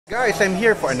Guys, I'm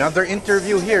here for another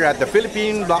interview here at the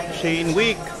Philippine Blockchain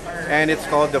Week, and it's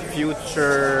called the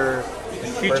Future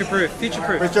Proof. Future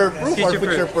Proof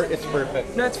It's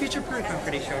perfect. No, it's Future Proof, I'm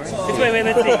pretty sure. Wait,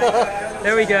 let's see.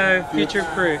 There we go, Future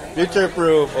Proof. Future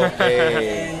Proof,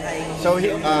 okay. So,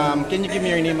 can you give me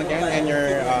your name again and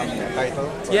your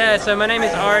title? Yeah, so my name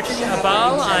is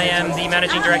Abal. I am the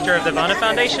Managing Director of the Vana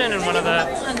Foundation and one of the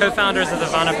co-founders of the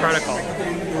Vana Protocol.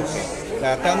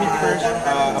 Tell me first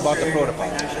about the protocol.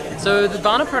 So the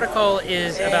Vana Protocol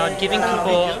is about giving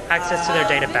people access to their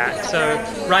data back. So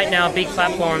right now, big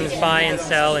platforms buy and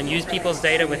sell and use people's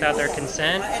data without their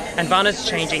consent, and Vana's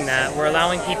changing that. We're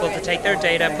allowing people to take their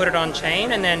data, put it on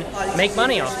chain, and then make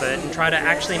money off it and try to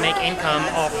actually make income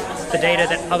off the data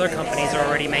that other companies are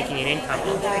already making an income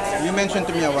off. You mentioned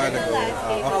to me a while ago,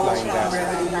 offline, that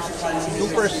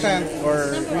 2%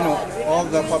 or, all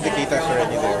the public data is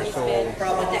already there. So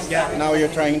now you're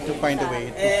trying to find a way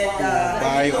to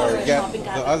buy or get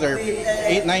the other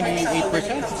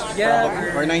 98%?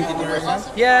 Yeah. Or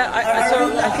 92%? Yeah,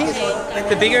 so I think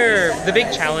the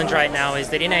big challenge right now is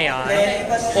that in AI,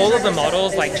 all of the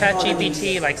models like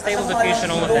ChatGPT, like Stable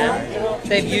Diffusion, all of them,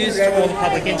 they've used all the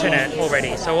public internet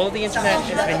already. So all the internet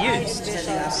has been used.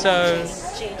 So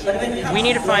we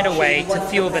need to find a way to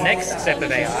fuel the next step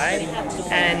of AI,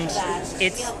 and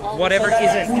it's whatever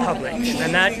isn't public.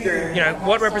 And that,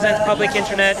 what represents public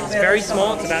internet is very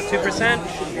small, it's about 2%.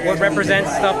 What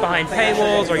represents stuff behind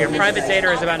paywalls or your private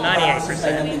data is about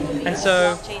 98%. And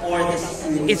so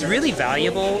it's really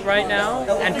valuable right now,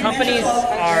 and companies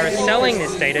are selling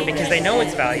this data because they know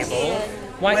it's valuable.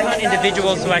 Why can't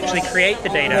individuals who actually create the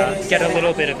data get a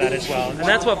little bit of that as well? And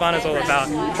that's what Vana's all about,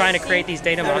 trying to create these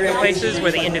data marketplaces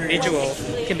where the individual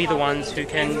can be the ones who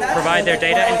can provide their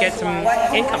data and get some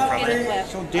income from it.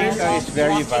 So data is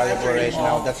very valuable right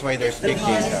now. That's why there's big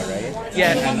data, right?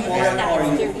 Yeah. And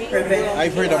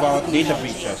I've heard about data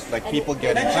breaches, like people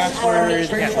getting passwords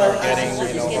or getting,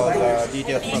 all the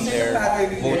details from their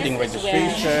voting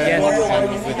registration and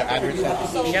with the addresses,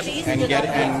 and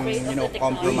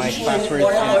compromise passwords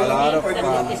in a lot of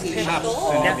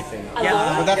apps and everything.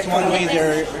 Yeah. So that's one way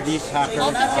these hackers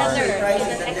are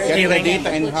getting the data,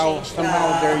 and how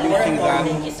somehow they're using that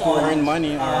to earn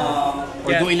money or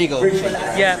do illegal things.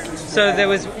 Yeah. So there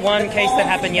was one case that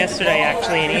happened yesterday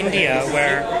actually in India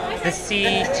where the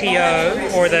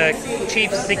CTO, or the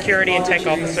Chief Security and Tech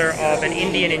Officer of an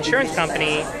Indian insurance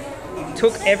company,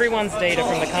 took everyone's data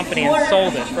from the company and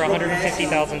sold it for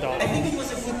 $150,000.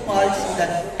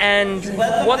 And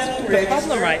what's the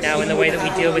problem right now in the way that we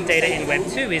deal with data in Web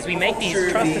 2 is we make these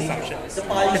trust assumptions,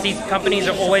 because these companies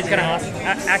are always going to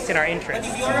act in our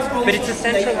interests. But it's a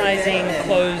centralizing,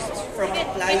 closed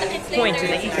point in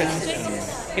the ecosystem.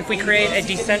 If we create a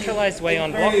decentralized way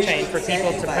on blockchain for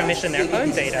people to permission their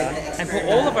own data and put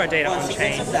all of our data on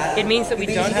chain, it means that we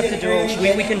don't have to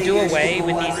we can do away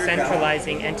with these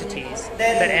centralizing entities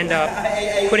that end up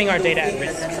putting our data at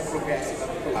risk.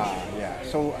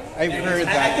 So I've heard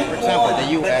that, for example, the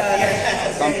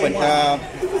U.S. company,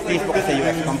 Facebook is a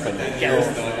U.S. company. So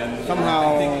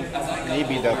somehow,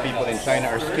 maybe the people in China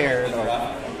are scared of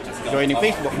joining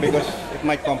Facebook because it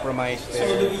might compromise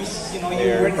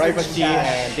their privacy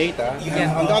and data.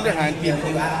 And on the other hand,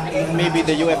 maybe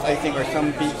the U.S., I think, or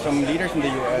some leaders in the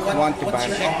U.S. want to ban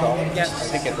TikTok. I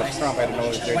think it was Trump. I don't know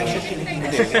if they're doing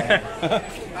it.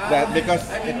 That because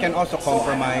it can also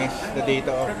compromise the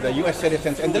data of the U.S.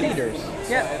 citizens and the leaders.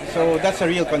 Yeah. So that's a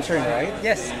real concern, right?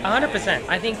 Yes, 100%.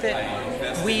 I think that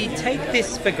we take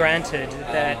this for granted,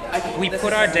 that we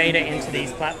put our data into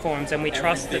these platforms and we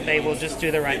trust that they will just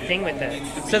do the right thing with it.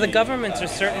 So the governments are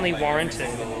certainly warranted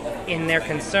in their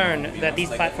concern that these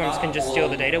platforms can just steal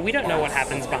the data. We don't know what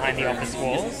happens behind the office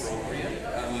walls.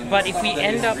 But if we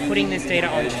end up putting this data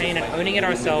on chain and owning it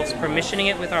ourselves, permissioning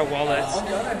it with our wallets,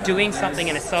 doing something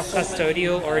in a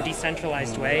self-custodial or a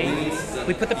decentralized way,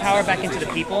 we put the power back into the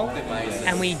people,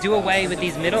 and we do away with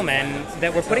these middlemen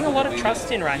that we're putting a lot of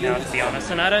trust in right now, to be honest.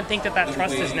 And I don't think that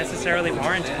trust is necessarily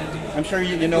warranted. I'm sure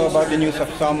you know about the news of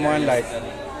someone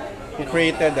who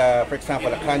created, for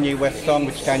example, a Kanye West song,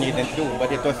 which Kanye didn't do,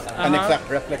 but it was an exact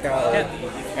replica,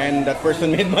 and that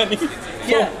person made money.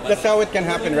 So that's how it can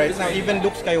happen right now. Even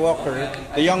Luke Skywalker,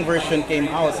 the young version, came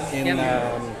out in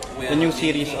the new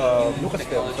series of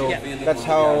Lucasfilm. So that's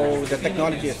how the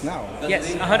technology is now.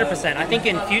 Yes, 100%. I think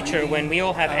in future, when we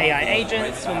all have AI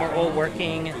agents, when we're all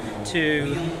working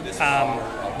to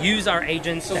use our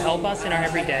agents to help us in our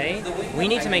everyday, we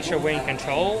need to make sure we're in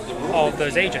control of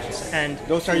those agents. And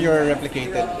those are your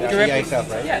replicated AI self,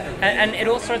 right? Yeah, and it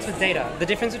all starts with data. The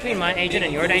difference between my agent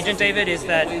and your agent, David, is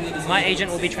that my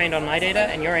agent will be trained on my data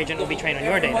and your agent will be trained on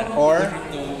your data. Or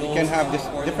you can have this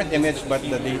different image, but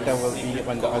the data will be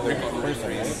on the other person.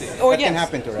 Right? Or that yes. can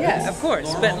happen too, right? Yeah, of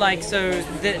course. But like, so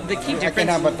the key difference. I can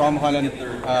have a Tom Holland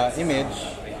image,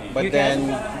 but then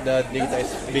the data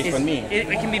is based on me. It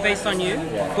can be based on you,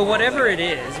 but whatever it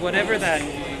is, whatever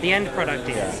the end product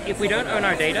is, if we don't own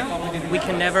our data, we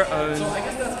can never own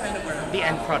the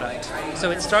end product.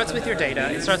 So it starts with your data,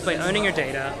 it starts by owning your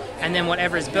data, and then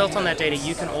whatever is built on that data,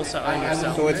 you can also own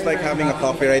yourself. So it's like having a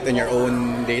copyright on your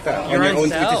own data, on your own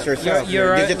self. yourself,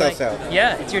 your digital like, self.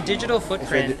 Yeah, it's your digital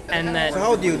footprint. And that. So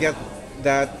how do you get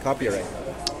that copyright?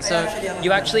 So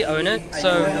you actually own it.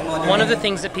 So one of the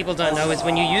things that people don't know is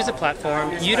when you use a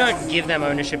platform, you don't give them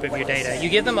ownership of your data. You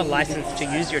give them a license to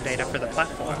use your data for the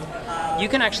platform. You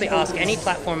can actually ask any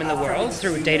platform in the world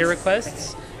through data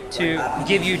requests to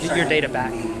give you your data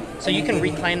back. So you can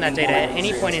reclaim that data at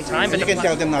any point in time. But you can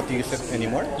tell them not to use it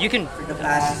anymore? You can.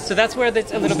 So that's where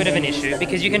that's a little bit of an issue,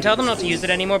 because you can tell them not to use it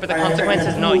anymore, but the consequence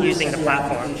is not using the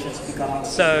platform.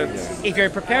 So if you're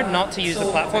prepared not to use the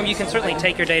platform, you can certainly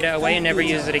take your data away and never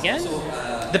use it again.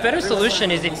 The better solution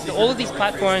is if all of these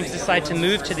platforms decide to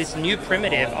move to this new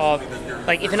primitive of,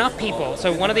 like, if enough people,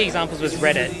 so one of the examples was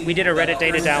Reddit. We did a Reddit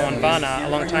data DAO on Vana a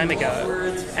long time ago,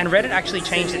 and Reddit actually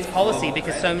changed its policy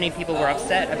because so many people were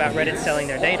upset about Reddit selling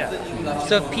their data.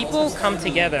 So if people come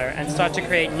together and start to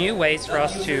create new ways for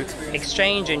us to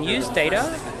exchange and use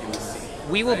data,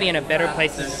 we will be in a better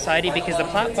place as a society because the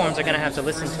platforms are going to have to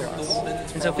listen to us.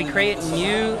 And so if we create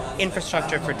new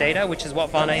infrastructure for data, which is what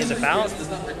Vana is about,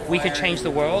 we could change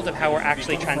the world of how we're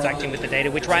actually transacting with the data,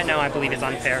 which right now I believe is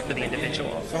unfair for the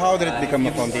individual. So how did it become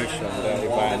a foundation,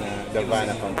 the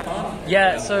Vana Foundation?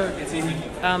 Yeah, so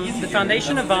the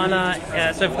foundation of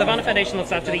Vana, so the Vana Foundation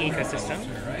looks after the ecosystem.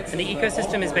 And the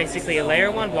ecosystem is basically a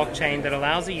layer 1 blockchain that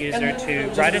allows a user to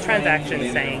write a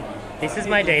transaction saying, this is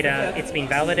my data, it's been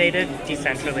validated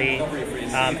decentrally,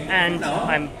 and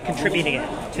I'm contributing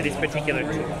it to this particular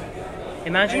tool.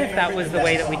 Imagine if that was the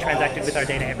way that we transacted with our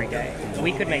data every day.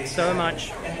 We could make so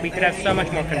much, we could have so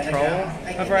much more control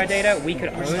over our data, we could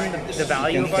own the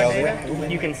value of our data.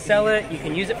 You can sell it, you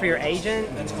can use it for your agent.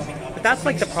 But that's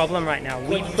like the problem right now.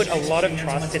 We put a lot of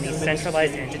trust in these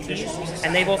centralized entities,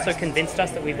 and they've also convinced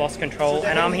us that we've lost control,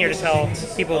 and I'm here to tell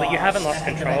people that you haven't lost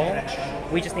control,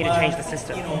 we just need to change the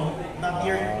system.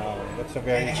 That's a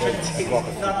very good advocacy.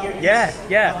 Yeah,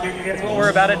 that's what we're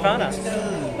about at Vana.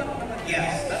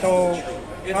 So,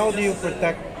 how do you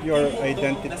protect your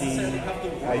identity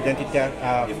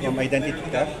from identity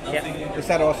theft? Yeah. Is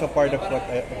that also part of what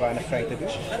Vana is trying to do?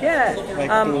 Yeah. Like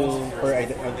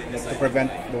to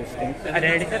prevent those things?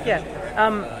 Identity theft, yeah.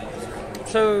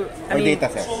 So, I mean, data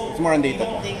theft. It's more on data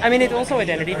theft. I mean, it's also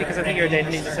identity because I think your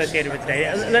identity is associated with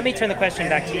data. Let me turn the question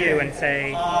back to you and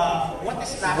say,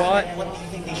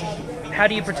 how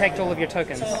do you protect all of your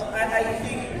tokens?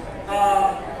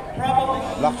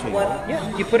 Blockchain.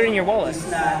 Yeah, you put it in your wallet,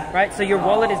 right? So your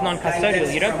wallet is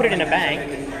non-custodial. You don't put it in a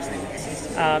bank.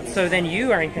 So then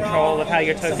you are in control of how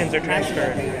your tokens are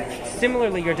transferred.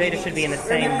 Similarly, your data should be in the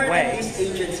same way.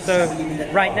 So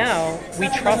right now, we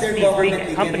trust these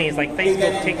big companies like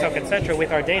Facebook, TikTok, etc.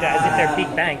 with our data as if they're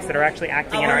big banks that are actually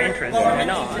acting in our interest, and they're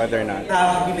not. But they're not.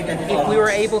 If we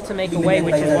were able to make a way,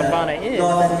 which is what Vana is,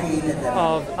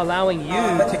 of allowing you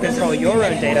to control your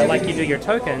own data like you do your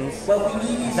tokens,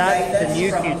 that's the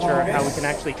new future of how we can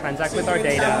actually transact with our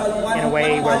data in a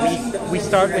way where we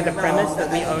start with the premise that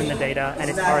we own the data and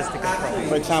it's ours to control.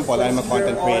 For example, I'm a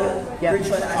content creator. Yeah.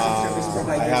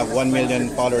 I have 1 million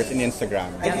followers in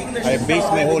Instagram. I base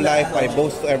my whole life, I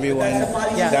boast to everyone,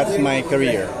 that's my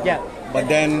career. Yeah. But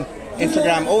then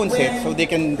Instagram owns it, so they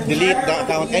can delete the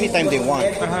account anytime they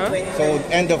want. So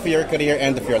end of your career,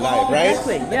 end of your life, right?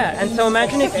 Exactly, yeah. And so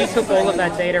imagine if you took all of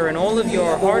that data and all of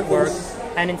your hard work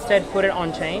and instead put it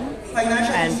on chain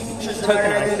and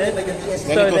tokenized it.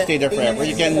 Then it will stay there forever.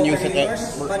 You can use it,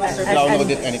 download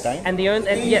it anytime.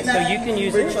 So you can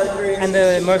use it. And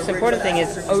the most important thing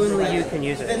is only you can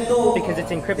use it because it's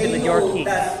encrypted with your key.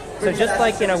 So just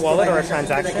like in a wallet or a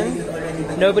transaction,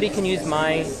 nobody can use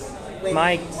my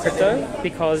crypto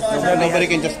because nobody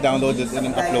can just download it and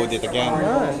then upload it again.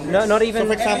 No, not even. So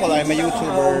for example, I'm a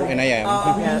YouTuber and and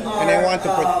I want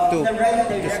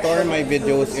to store my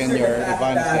videos in your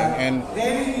Vana thing, and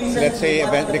let's say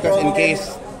because in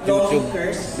case YouTube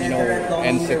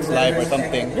ends its life or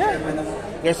something.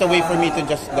 There's a way for me to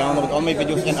just download all my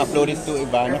videos and upload it to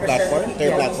Vana platform,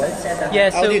 their platform. Yeah,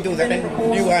 How do you do that? And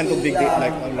do you handle big data,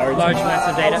 like large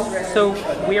massive data? So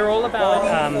we are all about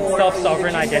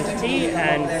self-sovereign identity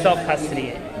and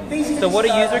self-custody. So what a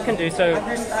user can do, so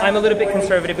I'm a little bit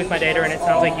conservative with my data, and it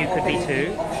sounds like you could be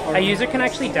too. A user can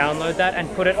actually download that and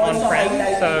put it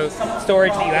on-prem, so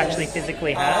storage that you actually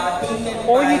physically have,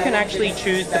 or you can actually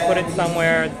choose to put it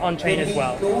somewhere on-chain as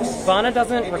well. Vana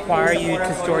doesn't require you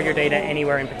to store your data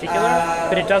anywhere in particular,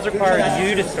 but it does require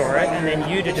you to store it and then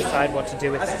you to decide what to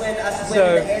do with it.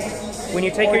 So when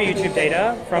you take your YouTube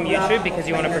data from YouTube because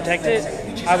you want to protect it,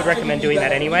 I would recommend doing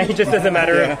that anyway, just as a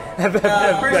matter of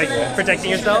like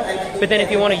protecting yourself. But then if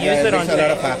you want to use it on chain, a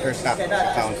lot of hackers have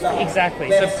exactly.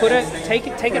 So take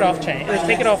it off chain,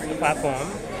 take it off the platform.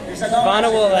 Vana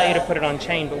will allow you to put it on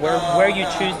chain, but where you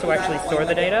choose to actually store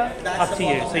the data, up to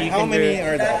you. So you How can many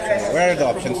are the options? Where are the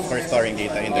options for storing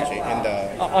data in the chain, in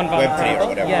the on Web3 or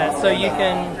whatever? Yeah, so you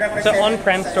can, so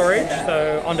on-prem storage,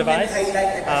 so on device,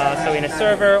 so in a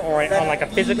server or on like a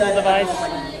physical device.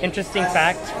 Interesting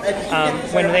fact,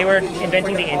 when they were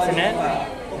inventing the internet,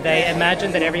 they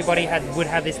imagined that everybody would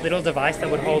have this little device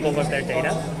that would hold all of their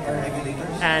data,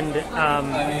 and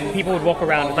people would walk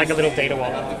around with like a little data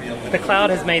wallet. The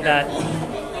cloud has made that,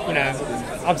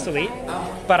 obsolete,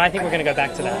 but I think we're going to go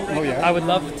back to that. Oh, yeah? I would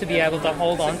love to be able to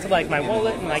hold on to like my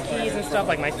wallet and my keys and stuff,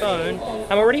 like my phone.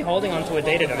 I'm already holding onto a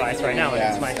data device right now, and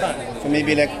it's my phone. So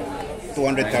maybe like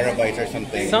 200 terabytes or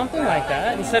something. Something like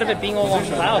that, instead of it being all on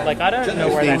cloud. Like I don't know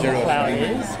where that cloud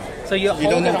is. So you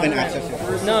don't know when access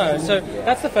it. No, so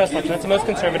that's the first option. That's the most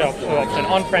conservative option.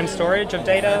 On-prem storage of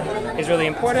data is really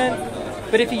important.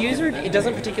 But if a user it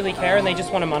doesn't particularly care and they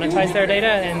just want to monetize their data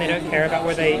and they don't care about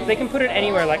where they can put it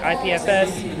anywhere like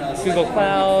IPFS, Google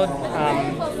Cloud,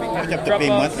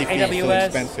 Dropbox, AWS.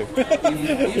 Expensive.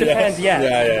 Depends,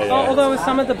 yeah. Although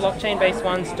some of the blockchain-based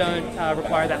ones don't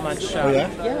require that much.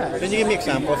 Yeah. Then you give me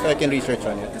examples so I can research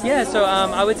on it. Yeah, so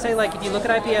I would say like if you look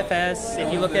at IPFS,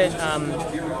 if you look at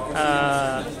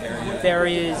there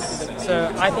is so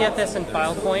IPFS and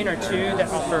Filecoin are two that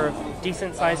offer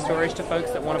decent sized storage to folks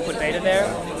that want to put data there.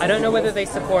 I don't know whether they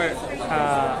support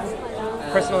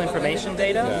personal information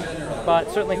data,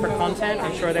 but certainly for content,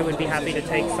 I'm sure they would be happy to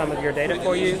take some of your data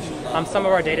for you. Some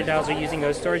of our data DAOs are using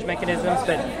those storage mechanisms,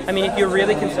 but I mean, if you're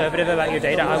really conservative about your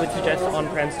data, I would suggest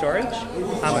on-prem storage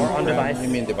on device. You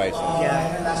mean device?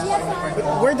 Yeah. But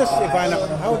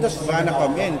how does Vana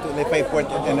come in? If I put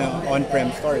it in an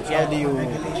on-prem storage, how do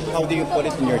you put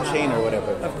it in your chain or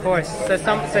whatever? Of course. So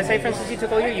say for instance you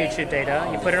took all your YouTube data,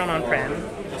 you put it on on-prem.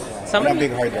 One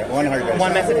big hard drive,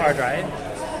 one massive hard drive.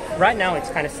 Right now it's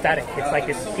kind of static. It's like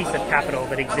this piece of capital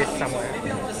that exists somewhere.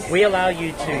 We allow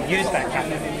you to use that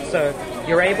capital. So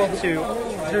you're able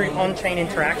to, through on-chain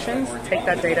interactions, take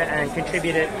that data and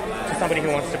contribute it to somebody who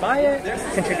wants to buy it,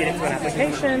 contribute it to an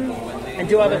application, and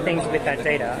do other things with that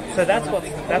data. So that's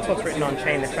what's written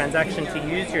on-chain, the transaction to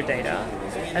use your data,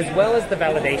 as well as the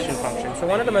validation function. So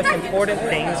one of the most important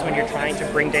things when you're trying to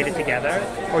bring data together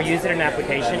or use it in an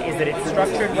application is that it's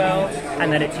structured well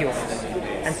and that it's yours.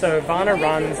 And so Vana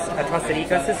runs a trusted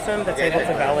ecosystem that's able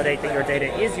to validate that your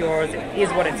data is yours, is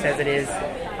what it says it is,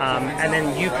 and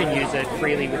then you can use it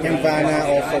freely. Can Vana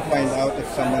also find out if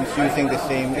someone's using the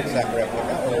same exact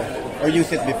replica or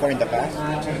use it before in the past?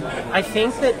 I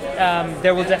think that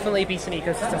there will definitely be some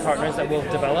ecosystem partners that will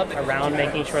develop around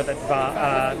making sure that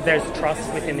there's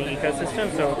trust within the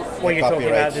ecosystem. So what you're talking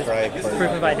about is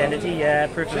proof of identity,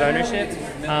 proof of ownership.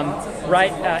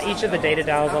 Each of the data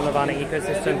DAOs on the Vana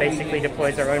ecosystem basically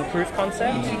deploys their own proof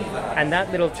concept, and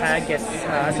that little tag gets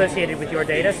associated with your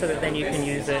data so that then you can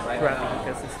use it throughout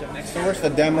the ecosystem. So where's the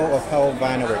demo of how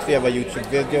Vana works? Do you have a YouTube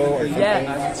video or something?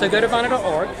 Yeah, so go to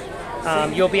vana.org.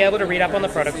 You'll be able to read up on the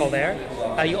protocol there.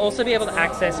 You'll also be able to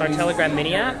access our Telegram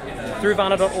mini app through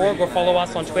Vana.org or follow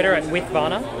us on Twitter at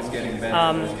 @withvana.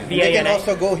 They can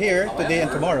also go here today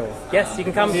and tomorrow. Yes, you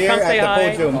can come say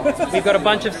hi. We've got a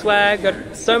bunch of swag, got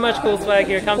so much cool swag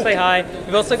here. Come say hi.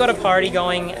 We've also got a party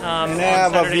going. And I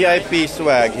have a VIP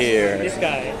swag here. This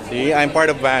guy. See, I'm part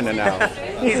of Vana now.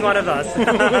 He's one of us.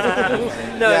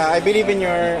 Yeah, I believe in your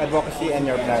advocacy and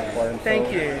your platform.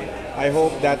 Thank you. I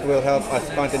hope that will help us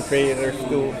content creators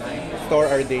to store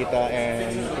our data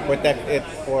and to protect it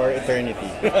for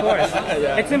eternity. Of course.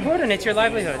 It's important. It's your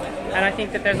livelihood. And I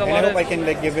think that there's a lot I hope I can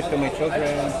give it to my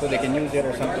children so they can use it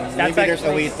or something. Maybe there's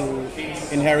a way to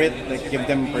inherit, give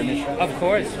them permission. Of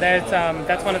course.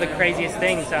 That's one of the craziest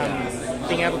things.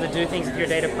 Being able to do things with your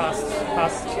data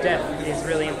past death is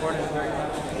really important.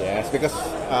 Yes, because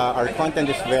our content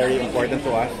is very important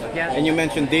to us. Yeah. And you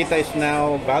mentioned data is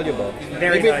now valuable.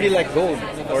 Very Maybe it'd be like gold,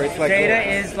 or it's like data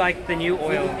gold. is like the new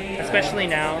oil, especially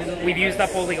now. We've used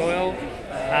up all the oil.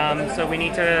 So we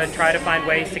need to try to find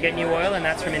ways to get new oil, and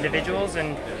that's from individuals.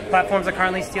 And platforms are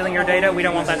currently stealing your data. We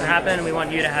don't want that to happen, and we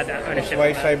want you to have that ownership.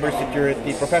 That's why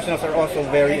cybersecurity professionals are also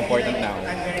very important now.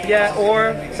 Yeah,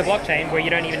 or the blockchain, where you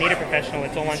don't even need a professional.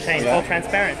 It's all on chain, all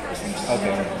transparent.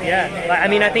 Okay. Yeah, I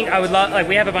mean, I think I would love,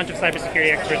 we have a bunch of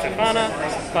cybersecurity experts at Vana,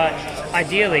 but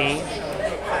ideally,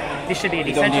 this should be a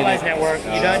decentralized network.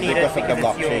 You don't need it because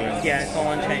it's all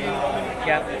on chain.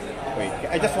 Yeah. Wait,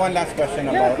 I just one last question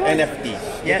about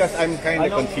NFTs. Because I'm kind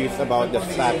of confused about the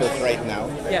status right now.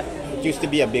 Yeah. It used to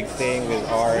be a big thing with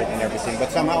art and everything,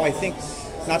 but somehow I think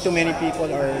not too many people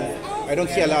I don't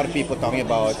see a lot of people talking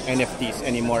about NFTs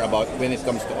anymore about when it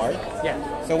comes to art. Yeah.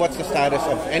 So what's the status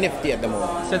of NFT at the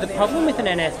moment? So the problem with an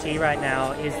NFT right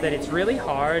now is that it's really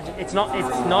hard. It's not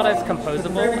as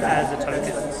composable as a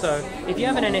token. So if you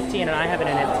have an NFT and I have an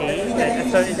NFT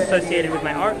that is associated with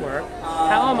my artwork,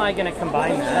 how am I going to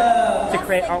combine that to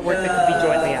create artwork that could be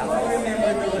jointly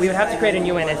ours? We would have to create a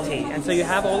new NFT. And so you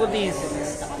have all of these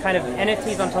kind of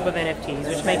NFTs on top of NFTs,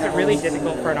 which makes it really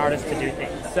difficult for an artist to do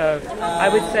things. So I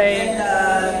would say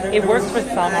it works for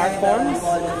some art forms,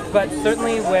 but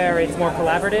certainly where it's more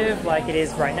collaborative, like it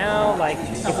is right now, like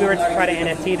if we were to try to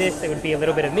NFT this, it would be a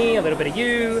little bit of me, a little bit of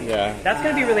you. Yeah. That's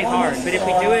going to be really hard. But if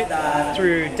we do it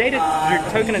through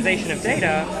tokenization of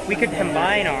data, we could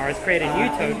combine ours, create a new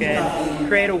token,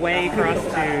 create a way for us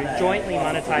to jointly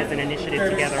monetize an initiative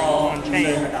together on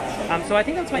chain. So I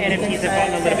think that's why NFTs have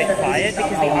gotten a little bit quiet,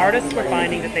 because the artists were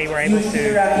finding that they were able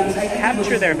to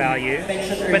capture their value,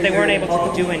 but they weren't able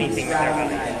to do anything with their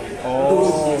value.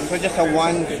 Oh, so just a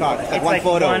one shot, it's one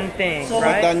photo. One thing,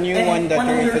 right? But the new one that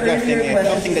you're suggesting is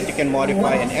something that you can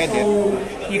modify and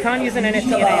edit. You can't use an NFT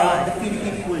in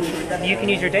AI. You can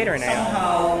use your data in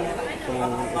AI. So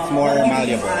it's more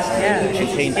malleable. Yeah, you can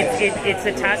change it's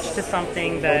attached to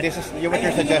something that... So this is what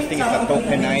you're suggesting is a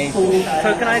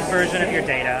tokenized version of your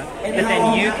data, but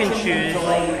then you can choose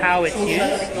how it's used.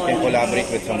 You can collaborate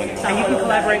with someone else. And you can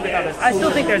collaborate with others. I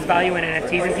still think there's value in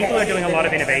NFTs, and people are doing a lot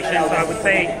of innovation, so I would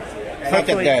say... It's not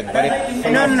yet dead, but it's...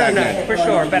 No, for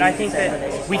sure. But I think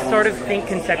that we sort of think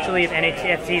conceptually of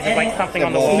NFTs as like something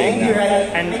on the wall.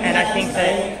 And I think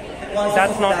that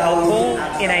that's not helpful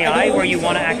in AI, where you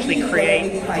want to actually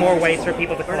create more ways for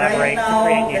people to collaborate to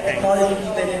create new things.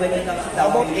 How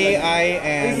about AI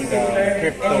and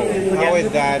crypto? How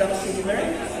is that?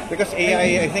 Because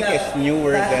AI, I think, is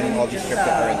newer than all these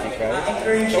cryptocurrencies,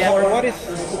 right? So what is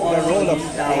the role of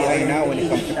AI now when it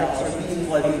comes to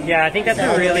crypto? Yeah, I think that's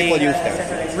a really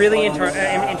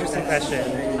interesting question.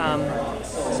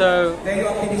 So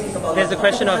there's a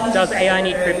question of, does AI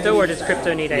need crypto or does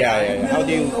crypto need AI? Yeah. How do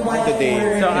they So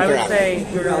interact? I would say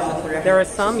there are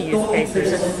some use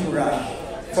cases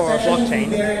for blockchain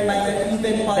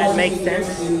that make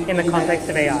sense in the context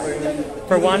of AI.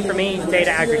 For one, for me,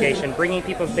 data aggregation. Bringing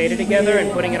people's data together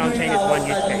and putting it on chain is one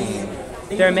use case.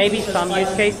 There may be some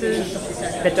use cases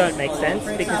that don't make sense,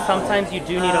 because sometimes you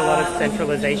do need a lot of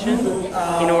centralization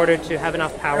in order to have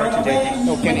enough power to do things.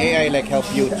 So can AI like help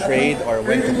you trade, or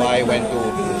when to buy, when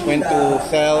to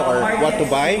sell, or what to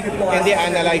buy? Can they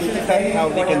analyze that, how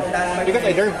they can? Because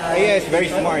AI is very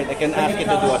smart. They can ask it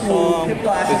to do a song,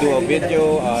 to do a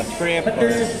video, a script, or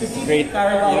create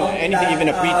anything, even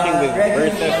a preaching with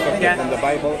verses from the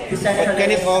Bible. But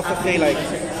can it also say like,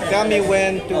 tell me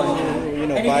when to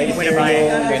buy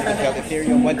Ethereum, when to sell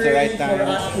Ethereum, when's the right time?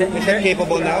 Is it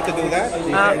capable now to do that?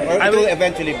 Or it will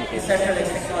eventually be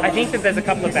capable? I think that there's a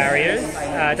couple of barriers.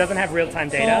 It doesn't have real-time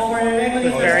data.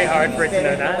 It's very hard for it to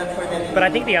know that. But I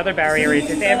think the other barrier is,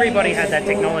 if everybody had that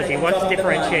technology, what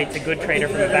differentiates a good trader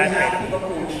from a bad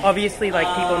trader? Obviously, like,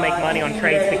 people make money on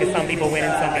trades because some people win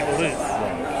and some people lose.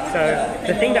 So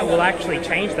the thing that will actually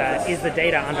change that is the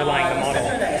data underlying the model.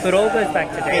 So it all goes back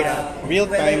to data.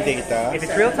 Real-time data. If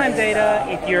it's real-time data,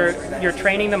 if you're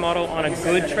training the model on a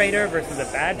good trader versus a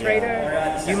bad trader,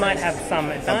 you might have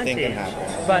some advantage.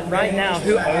 But right now,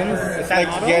 who owns it's that like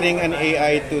model? Getting an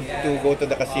AI to go to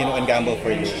the casino and gamble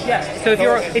for you. Yeah. So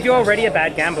if you're already a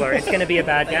bad gambler, it's going to be a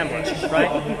bad gambler, right?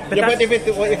 But if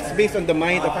it's based on the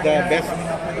mind of the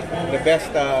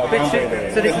best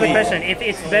gambler. So this is the question: if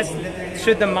it's best,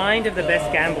 should the mind of the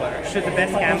best gambler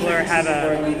have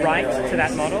a right to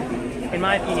that model? In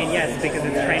my opinion, yes, because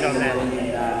it's trained on them.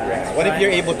 What if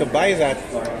you're able to buy that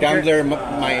gambler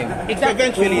mind?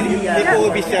 Exactly. So eventually, people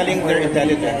will be selling their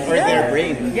intelligence or their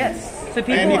brain. Yes. So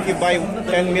and if you buy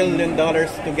 $10 million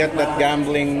to get that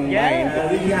gambling mind,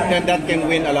 then that can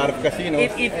win a lot of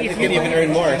casinos. If you can even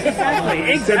earn more.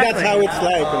 Exactly. So that's how it's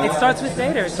like. It starts with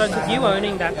data. It starts with you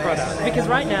owning that product. Because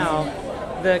right now,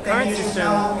 the current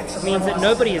system means that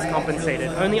nobody is compensated.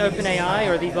 Only OpenAI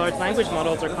or these large language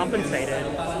models are compensated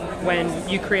when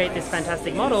you create this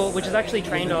fantastic model, which is actually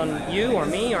trained on you or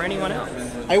me or anyone else.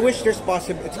 I wish it's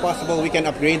possible we can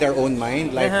upgrade our own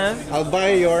mind. Like, I'll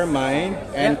buy your mind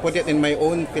and put it in my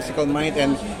own physical mind,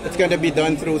 and it's going to be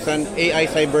done through some AI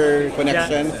cyber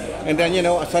connection. And then,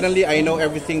 suddenly I know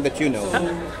everything that you know.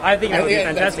 I think that would be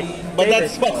fantastic. But David,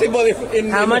 that's possible if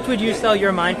how much would you sell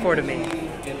your mind for to me?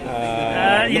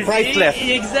 Priceless.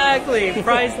 Exactly,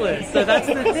 priceless. So that's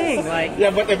the thing. Like, yeah,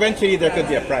 but eventually there could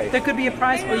be a price. There could be a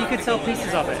price, or you could sell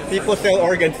pieces of it. People sell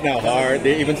organs now, or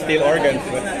they even steal organs.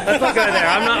 But let's not go there.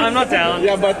 I'm not down.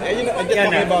 Yeah, but I'm just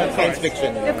talking about science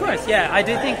fiction. Of course, yeah. I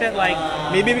do think that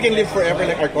maybe we can live forever.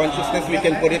 Like our consciousness, we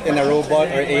can put it in a robot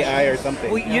or AI or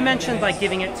something. Well, you mentioned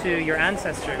giving it to your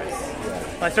ancestors,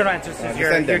 sort of ancestors,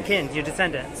 your kin, your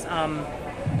descendants.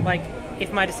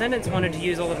 If my descendants wanted to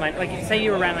use all of my, say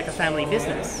you ran a family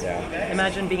business,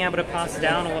 imagine being able to pass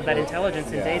down all of that intelligence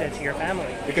and data to your family.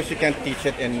 Because you can't teach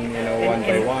it in one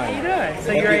by one. You know,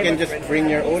 so you can just bring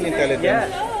your own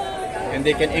intelligence, and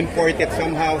they can import it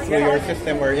somehow through your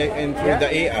system or through the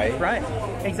AI. Right.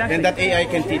 Exactly. And that AI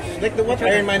can teach, what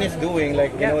Iron Man is doing, they're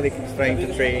trying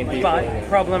to train people. But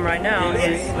problem right now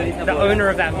is the owner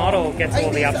of that model gets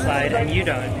all the upside and you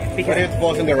don't. But it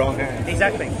falls in the wrong hands.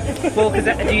 Exactly. Well, because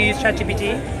do you use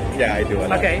ChatGPT? Yeah, I do.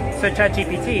 Okay, so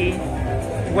ChatGPT,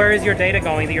 where is your data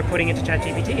going that you're putting into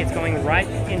ChatGPT? It's going right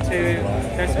into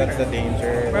their server. That's the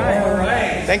danger.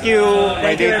 Right. Thank you.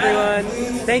 Thank you, everyone.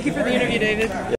 Thank you for the interview, David.